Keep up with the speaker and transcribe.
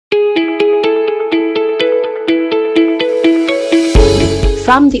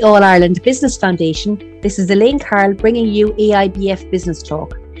From the All Ireland Business Foundation, this is Elaine Carroll bringing you AIBF Business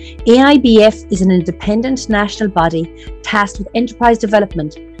Talk. AIBF is an independent national body tasked with enterprise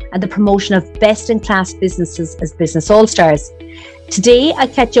development and the promotion of best-in-class businesses as Business All-Stars. Today, I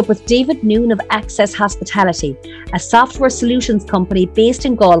catch up with David Noone of Access Hospitality, a software solutions company based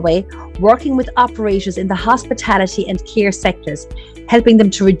in Galway, working with operators in the hospitality and care sectors, helping them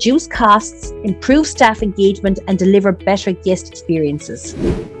to reduce costs, improve staff engagement, and deliver better guest experiences.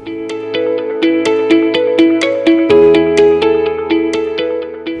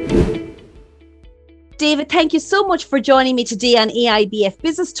 David, thank you so much for joining me today on AIBF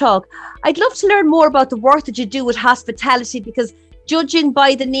Business Talk. I'd love to learn more about the work that you do with hospitality, because judging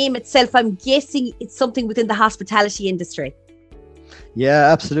by the name itself, I'm guessing it's something within the hospitality industry.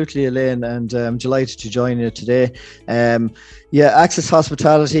 Yeah, absolutely, Elaine, and I'm delighted to join you today. Access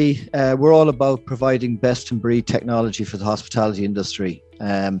Hospitality, we're all about providing best-in-breed technology for the hospitality industry.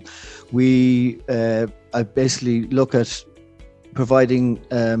 I basically look at providing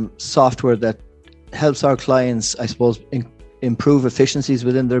software that helps our clients, I suppose, improve efficiencies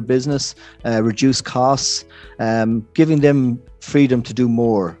within their business, reduce costs, giving them freedom to do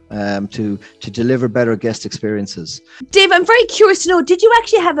more, to deliver better guest experiences. Dave, I'm very curious to know, did you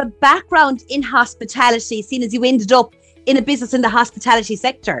actually have a background in hospitality, seeing as you ended up in a business in the hospitality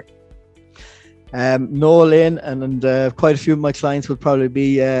sector? No, Elaine, and quite a few of my clients would probably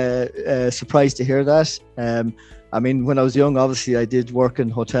be surprised to hear that. When I was young, obviously I did work in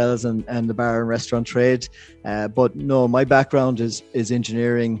hotels and the bar and restaurant trade, but no, my background is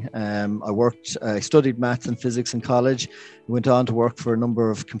engineering. I studied maths and physics in college, went on to work for a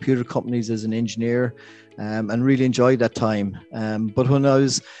number of computer companies as an engineer, and really enjoyed that time. But when I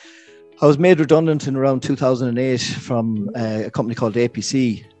was made redundant in around 2008 from a company called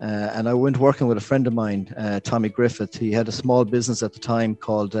APC, and I went working with a friend of mine, Tommy Griffith. He had a small business at the time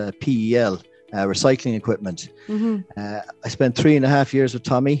called PEL. Recycling equipment. I spent 3.5 years with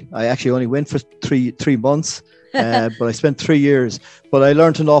Tommy. I actually only went for three months, but I spent 3 years. But I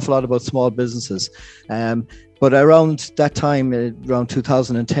learned an awful lot about small businesses. But around that time, around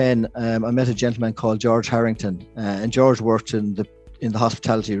 2010, I met a gentleman called George Harrington, and George worked in the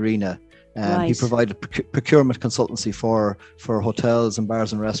hospitality arena. Right. He provided procurement consultancy for hotels and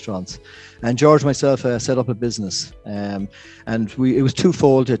bars and restaurants. And George and myself set up a business. And it was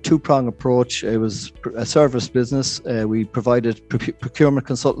twofold, a two-prong approach. It was a service business. We provided procurement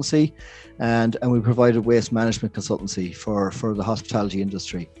consultancy and we provided waste management consultancy for the hospitality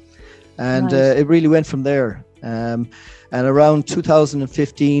industry. And right. It really went from there. And around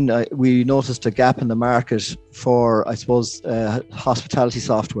 2015, we noticed a gap in the market for, I suppose, hospitality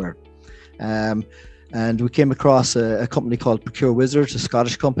software. And we came across a company called Procure Wizard, a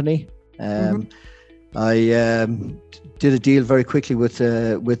Scottish company. I did a deal very quickly with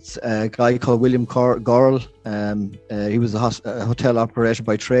a guy called William Carroll. He was a hotel operator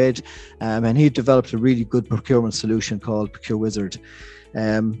by trade, and he developed a really good procurement solution called Procure Wizard.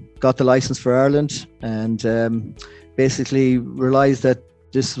 Got the license for Ireland, and basically realized that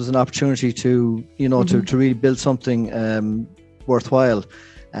this was an opportunity to really build something worthwhile.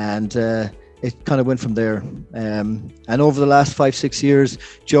 And it kind of went from there. And over the last 5-6 years,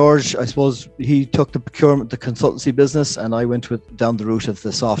 George, I suppose, he took the consultancy business, and I went down the route of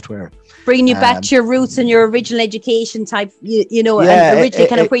the software. Bringing you back to your roots and your original education type, and originally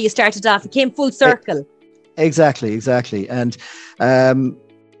kind of where you started off. It came full circle. Exactly. And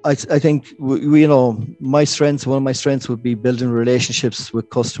I think, one of my strengths would be building relationships with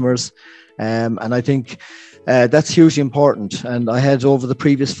customers. And I think that's hugely important. And I had, over the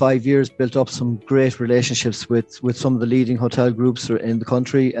previous 5 years, built up some great relationships with some of the leading hotel groups in the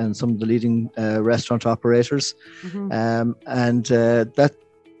country and some of the leading restaurant operators. And that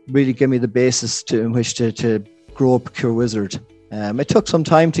really gave me the basis in which to grow Procure Wizard. It took some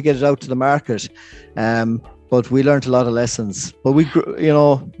time to get it out to the market, but we learned a lot of lessons. But we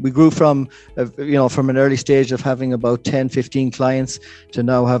grew from an early stage of having about 10-15 clients to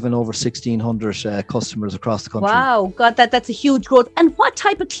now having over 1,600 customers across the country. Wow, God, that's a huge growth. And what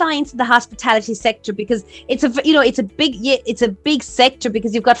type of clients in the hospitality sector? Because it's a big sector,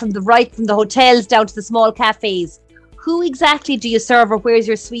 because you've got from the hotels down to the small cafes. Who exactly do you serve, or where's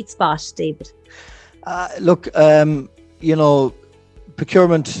your sweet spot, David?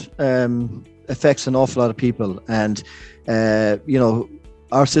 Procurement affects an awful lot of people, and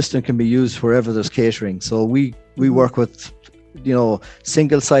our system can be used wherever there's catering. So we work with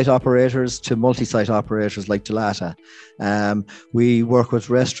single site operators to multi-site operators like Delata. We work with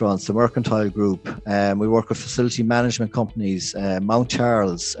restaurants, the Mercantile Group. We work with facility management companies, Mount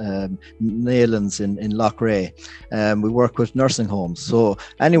Charles, Naylands in Loughrea. We work with nursing homes. So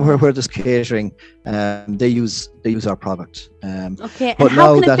anywhere where there's catering, they use our product. Okay, and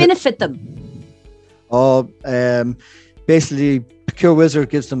how can it benefit them? Basically, Procure Wizard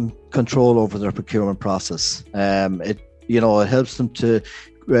gives them control over their procurement process. It helps them to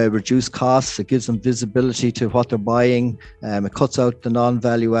reduce costs. It gives them visibility to what they're buying. It cuts out the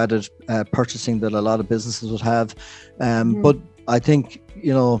non-value added purchasing that a lot of businesses would have. But I think,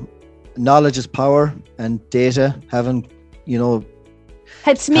 knowledge is power, and data helps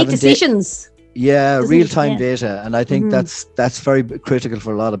make decisions. Real-time data, and I think that's very critical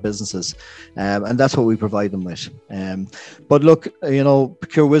for a lot of businesses, and that's what we provide them with. But look,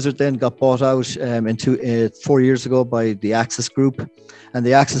 Procure Wizard then got bought out 4 years ago by the Access Group, and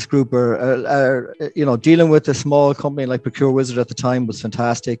the Access Group are dealing with a small company like Procure Wizard at the time was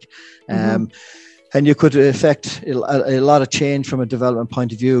fantastic. And you could affect a lot of change from a development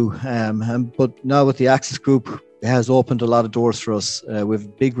point of view. But now with the Access Group, it has opened a lot of doors for us with a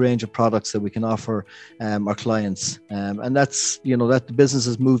big range of products that we can offer our clients. And that's, that the business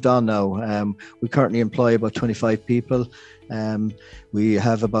has moved on now. We currently employ about 25 people. We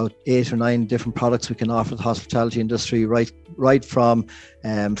have about 8 or 9 different products we can offer the hospitality industry, right from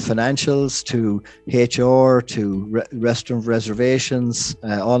financials to HR to restaurant reservations,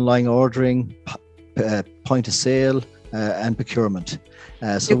 online ordering, point of sale, and procurement.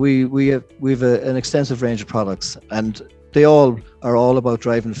 So we have an extensive range of products, and they are all about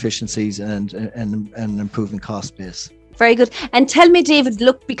driving efficiencies and improving cost base. Very good. And tell me, David,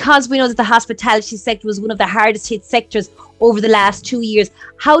 look, because we know that the hospitality sector was one of the hardest hit sectors over the last 2 years,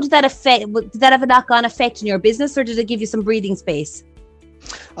 how did that have a knock-on effect in your business, or did it give you some breathing space?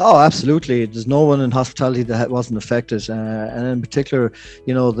 Oh, absolutely. There's no one in hospitality that wasn't affected. And in particular,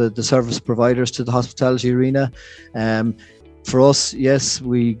 the service providers to the hospitality arena. For us, yes,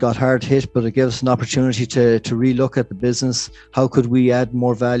 we got hard hit, but it gave us an opportunity to relook at the business. How could we add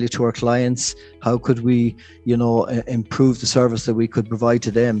more value to our clients? How could we, improve the service that we could provide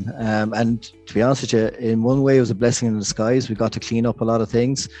to them? And to be honest with you, in one way, it was a blessing in disguise. We got to clean up a lot of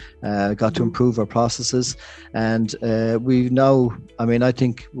things, got to improve our processes. And I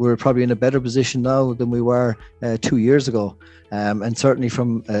think we're probably in a better position now than we were 2 years ago. And certainly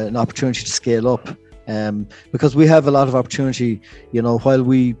from an opportunity to scale up. Because we have a lot of opportunity, while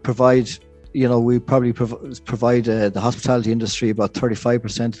we provide, we probably provide the hospitality industry about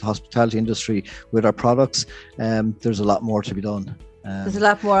 35% of the hospitality industry with our products. There's a lot more to be done. There's a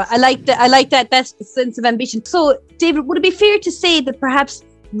lot more. I like that sense of ambition. So, David, would it be fair to say that perhaps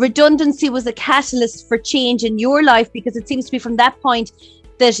redundancy was a catalyst for change in your life? Because it seems to be from that point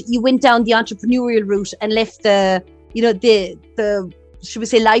that you went down the entrepreneurial route and left the should we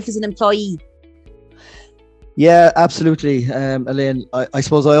say, life as an employee? Yeah, absolutely, Elaine. I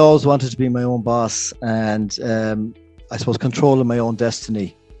suppose I always wanted to be my own boss, and I suppose controlling my own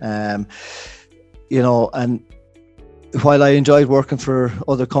destiny. And while I enjoyed working for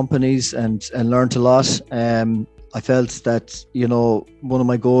other companies and learned a lot, I felt that one of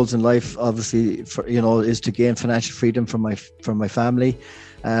my goals in life, obviously, is to gain financial freedom from my family.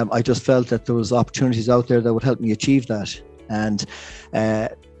 I just felt that there was opportunities out there that would help me achieve that, and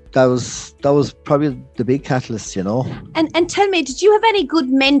that was probably the big catalyst, And tell me, did you have any good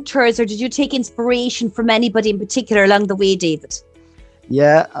mentors, or did you take inspiration from anybody in particular along the way, David?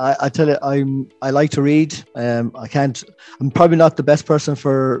 Yeah, I tell you, I like to read. I'm probably not the best person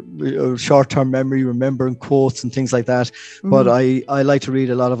for short-term memory, remembering quotes and things like that. But I like to read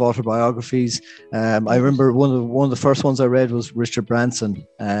a lot of autobiographies. I remember one of the first ones I read was Richard Branson,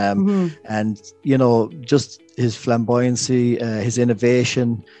 and just his flamboyancy, his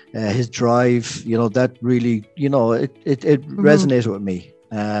innovation, his drive. That really, it resonated with me.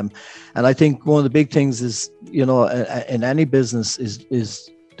 And I think one of the big things is, in any business is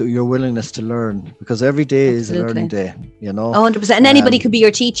your willingness to learn, because every day is a learning day, 100%. And anybody could be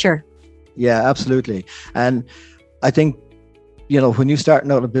your teacher. Yeah, absolutely. And I think, when you're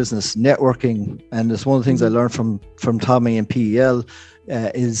starting out a business, networking, and it's one of the things I learned from Tommy and PEL,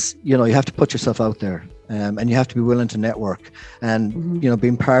 is, you have to put yourself out there. And you have to be willing to network, and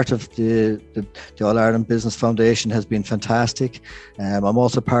being part of the All-Ireland Business Foundation has been fantastic. I'm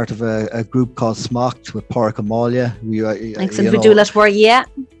also part of a group called SMOCT with Pádraig Amália. Excellent, we do a lot of work, yeah.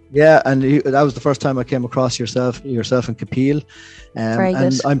 Yeah, and that was the first time I came across yourself and Kapil. Very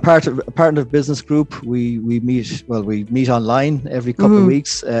and good. I'm part of business group. We meet online every couple of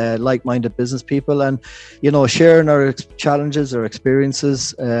weeks, like-minded business people, and sharing our challenges, our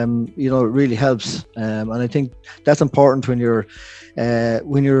experiences. It really helps, and I think that's important when you're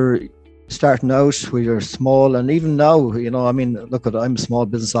starting out, when you're small, and even now. Look, I'm a small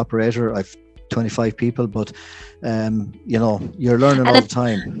business operator. I've 25 people, but you're learning all the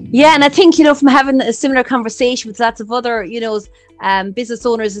time. Yeah, and I think from having a similar conversation with lots of other business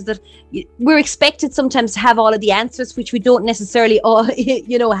owners, is that we're expected sometimes to have all of the answers, which we don't necessarily all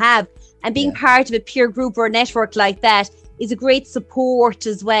have. And being part of a peer group or a network like that is a great support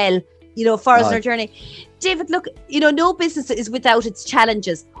as well, for us on our journey. David, look, no business is without its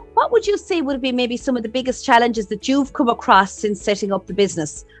challenges. What would you say would be maybe some of the biggest challenges that you've come across since setting up the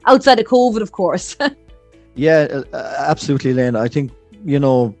business, outside of COVID, of course? Yeah, absolutely, Elaine. I think,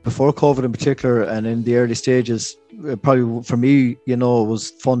 before COVID in particular, and in the early stages, probably for me,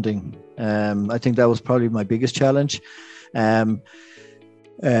 was funding. I think that was probably my biggest challenge.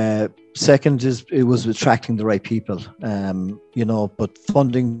 Second it was attracting the right people, but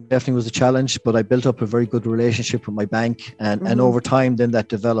funding definitely was a challenge, but I built up a very good relationship with my bank, and over time then that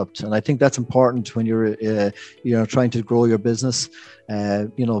developed. And I think that's important when you're trying to grow your business,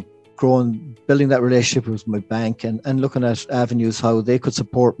 building that relationship with my bank, and looking at avenues how they could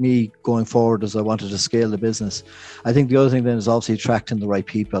support me going forward as I wanted to scale the business. I think the other thing then is obviously attracting the right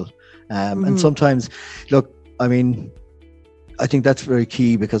people. And sometimes, look, I think that's very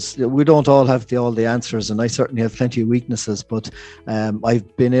key, because we don't all have all the answers, and I certainly have plenty of weaknesses, but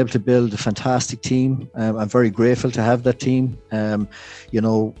I've been able to build a fantastic team. I'm very grateful to have that team.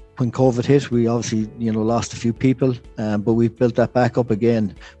 When COVID hit, we obviously lost a few people, but we've built that back up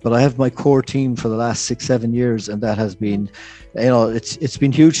again. But I have my core team for the last 6-7 years, and that has been, it's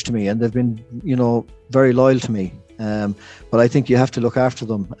been huge to me, and they've been very loyal to me. But I think you have to look after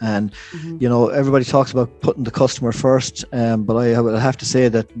them, and everybody talks about putting the customer first, but I would have to say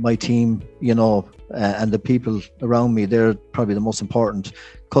that my team, and the people around me, they're probably the most important.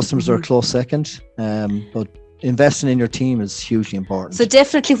 Customers are a close second, but investing in your team is hugely important. So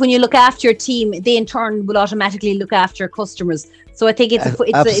definitely, when you look after your team, they in turn will automatically look after your customers. So I think it's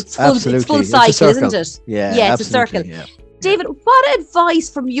full cycle, isn't it? Yeah, it's a circle. Yeah. David, what advice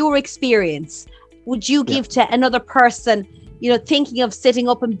from your experience would you give to another person, thinking of setting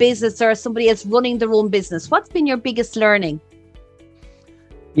up a business, or somebody else running their own business? What's been your biggest learning?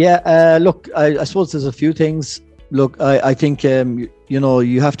 Yeah, look, I suppose there's a few things. Look, I think,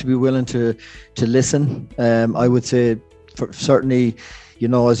 you have to be willing to listen. I would say, certainly,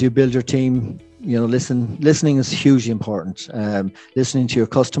 as you build your team, listening is hugely important. Listening to your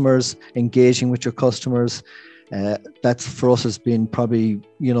customers, engaging with your customers. That's for us has been probably,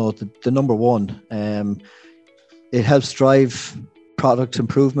 the number one. It helps drive product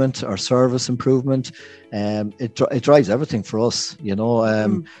improvement or service improvement. It drives everything for us.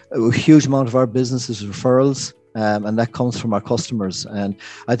 A huge amount of our business is referrals, and that comes from our customers. And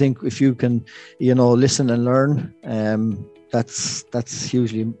I think if you can, listen and learn, that's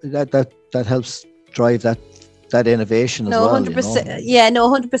hugely that helps drive that innovation as well. 100%. Yeah,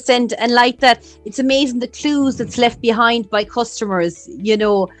 100%. And like that, it's amazing the clues that's left behind by customers,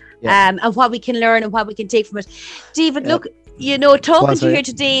 and what we can learn and what we can take from it. David, look, talking to you here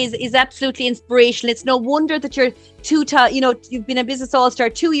today is absolutely inspirational. It's no wonder that you're you've been a Business All-Star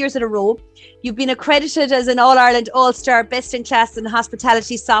 2 years in a row. You've been accredited as an All-Ireland All-Star Best in Class in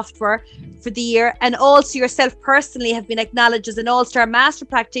Hospitality Software for the year, and also yourself personally have been acknowledged as an All-Star Master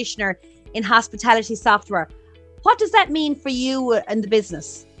Practitioner in Hospitality Software. What does that mean for you and the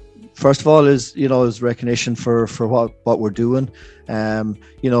business? First of all, is recognition for what we're doing,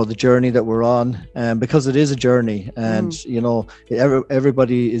 the journey that we're on, because it is a journey, and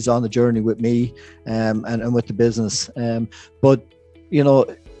everybody is on the journey with me, and with the business. But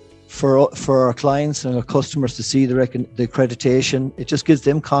for our clients and our customers to see the accreditation, it just gives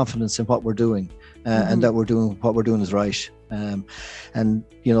them confidence in what we're doing, and that what we're doing is right. And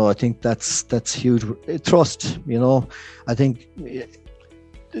I think that's huge. Trust. I think.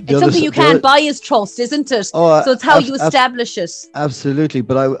 It's something you can't buy is trust, isn't it? So it's how you establish it. Absolutely.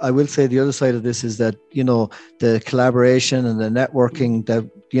 But I will say the other side of this is that, the collaboration and the networking that,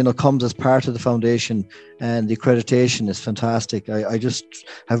 comes as part of the foundation, and the accreditation is fantastic. I just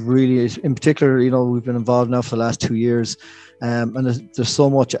have really, in particular, we've been involved now for the last 2 years. And there's so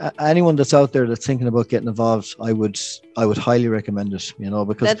much. Anyone that's out there that's thinking about getting involved, I would highly recommend it,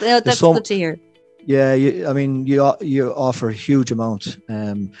 because that's good to hear. Yeah, you offer a huge amount.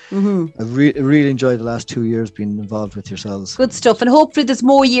 I've really enjoyed the last 2 years being involved with yourselves. Good stuff, and hopefully there's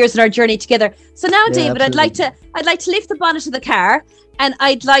more years in our journey together. So now, David, absolutely. I'd like to lift the bonnet of the car, and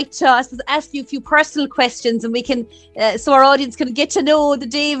I'd like to ask you a few personal questions, and we can so our audience can get to know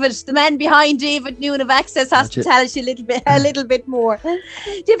the man behind David Noone of Access Hospitality a little bit more.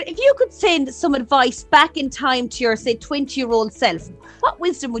 David, if you could send some advice back in time to your, say, 20-year-old self, what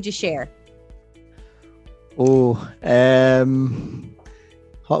wisdom would you share? What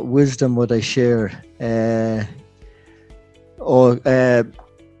wisdom would I share?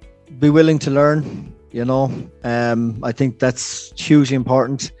 Be willing to learn, I think that's hugely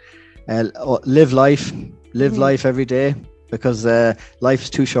important. Live life every day, because life's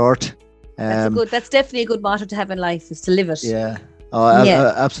too short. That's definitely a good motto to have in life, is to live it. Yeah.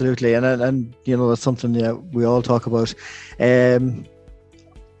 Absolutely. And that's something we all talk about.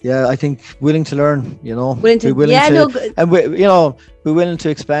 I think willing to learn, be willing to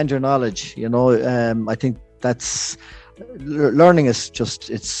expand your knowledge. I think that's learning is just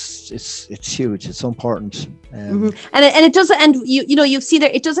it's huge. It's so important. And it doesn't. And you've seen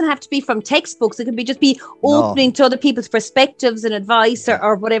it doesn't have to be from textbooks. It can be opening to other people's perspectives and advice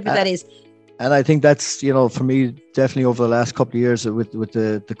or whatever that is. And I think that's, for me, definitely over the last couple of years with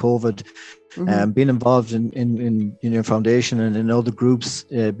the COVID, being involved in your foundation and in other groups,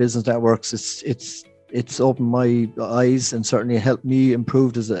 business networks, it's opened my eyes and certainly helped me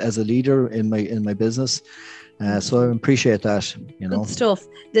improve as a leader in my business. So I appreciate that. Good stuff.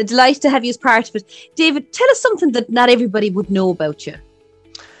 The delight to have you as part of it. David, tell us something that not everybody would know about you.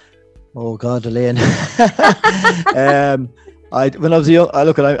 Oh God, Elaine. When I was young,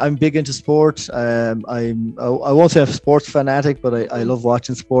 I'm big into sport. I won't say I'm a sports fanatic, but I love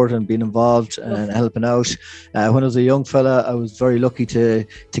watching sport and being involved and helping out. When I was a young fella, I was very lucky to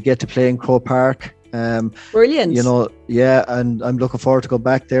get to play in Croke Park. Brilliant. And I'm looking forward to go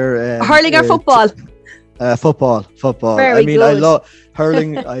back there. Hurling or football? Football. Very good. I love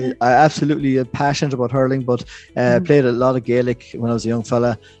hurling. I absolutely am passionate about hurling, but played a lot of Gaelic when I was a young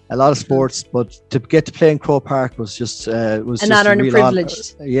fella, a lot of sports, but to get to play in Croke Park was just an honor and a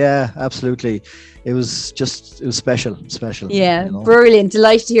privilege. Yeah, absolutely. It was special. Yeah, brilliant.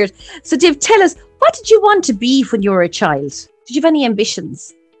 Delighted to hear it. So Dave, tell us, what did you want to be when you were a child? Did you have any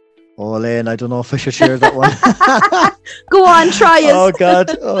ambitions? Oh, Elaine, I don't know if I should share that one. Go on, try it. Oh,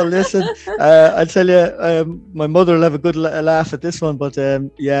 God. Oh, listen, I'll tell you, my mother will have a good laugh at this one, but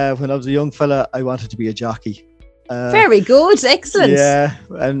when I was a young fella, I wanted to be a jockey. Very good. Excellent. Yeah,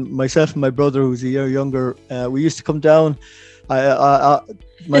 and myself and my brother, who's a year younger, we used to come down. My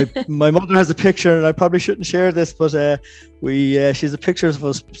mother has a picture, and I probably shouldn't share this, but she has a picture of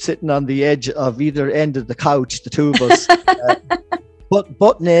us sitting on the edge of either end of the couch, the two of us.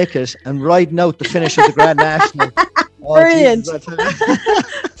 Butt naked and riding out the finish of the Grand National. Oh, brilliant. Jesus,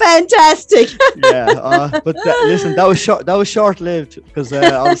 fantastic. But listen, that was short-lived, because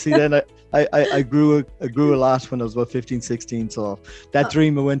obviously then I grew a lot when I was about 15, 16. So that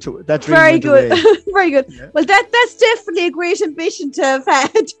dream went away. Very good. Very good. Yeah. Well, that's definitely a great ambition to have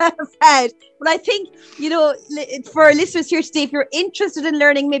had. But I think, for our listeners here today, if you're interested in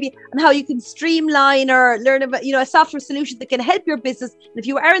learning maybe on how you can streamline or learn about, a software solution that can help your business, and if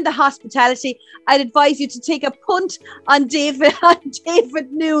you are in the hospitality, I'd advise you to take a punt on David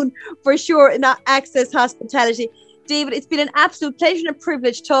Noone for sure in Access Hospitality. David, it's been an absolute pleasure and a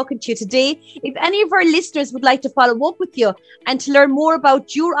privilege talking to you today. If any of our listeners would like to follow up with you and to learn more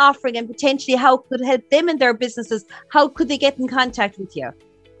about your offering and potentially how it could help them in their businesses, how could they get in contact with you?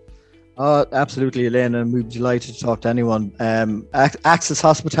 Absolutely, Elaine, and we'd be delighted to talk to anyone.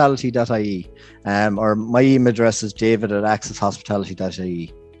 accesshospitality.ie, or my email address is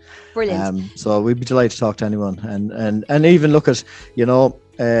david@accesshospitality.ie. Brilliant. So we'd be delighted to talk to anyone, and even look at,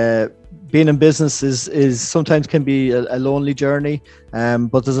 being in business is sometimes can be a lonely journey,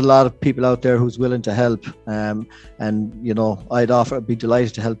 but there's a lot of people out there who's willing to help, and I'd be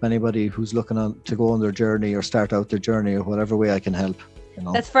delighted to help anybody who's looking to go on their journey or start out their journey, or whatever way I can help.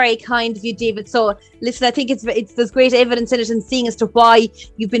 That's very kind of you, David. So listen, I think there's great evidence in it, and seeing as to why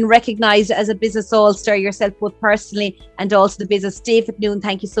you've been recognised as a Business All-Star yourself, both personally and also the business. David Noone,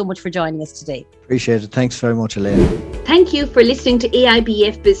 thank you so much for joining us today. Appreciate it. Thanks very much, Elaine. Thank you for listening to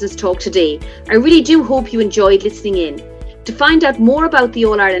AIBF Business Talk today. I really do hope you enjoyed listening in. To find out more about the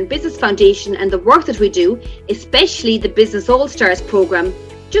All-Ireland Business Foundation and the work that we do, especially the Business All-Stars programme,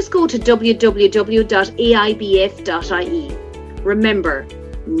 just go to www.aibf.ie. Remember,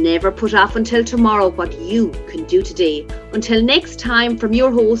 never put off until tomorrow what you can do today. Until next time, from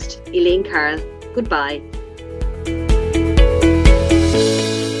your host, Elaine Carroll. Goodbye.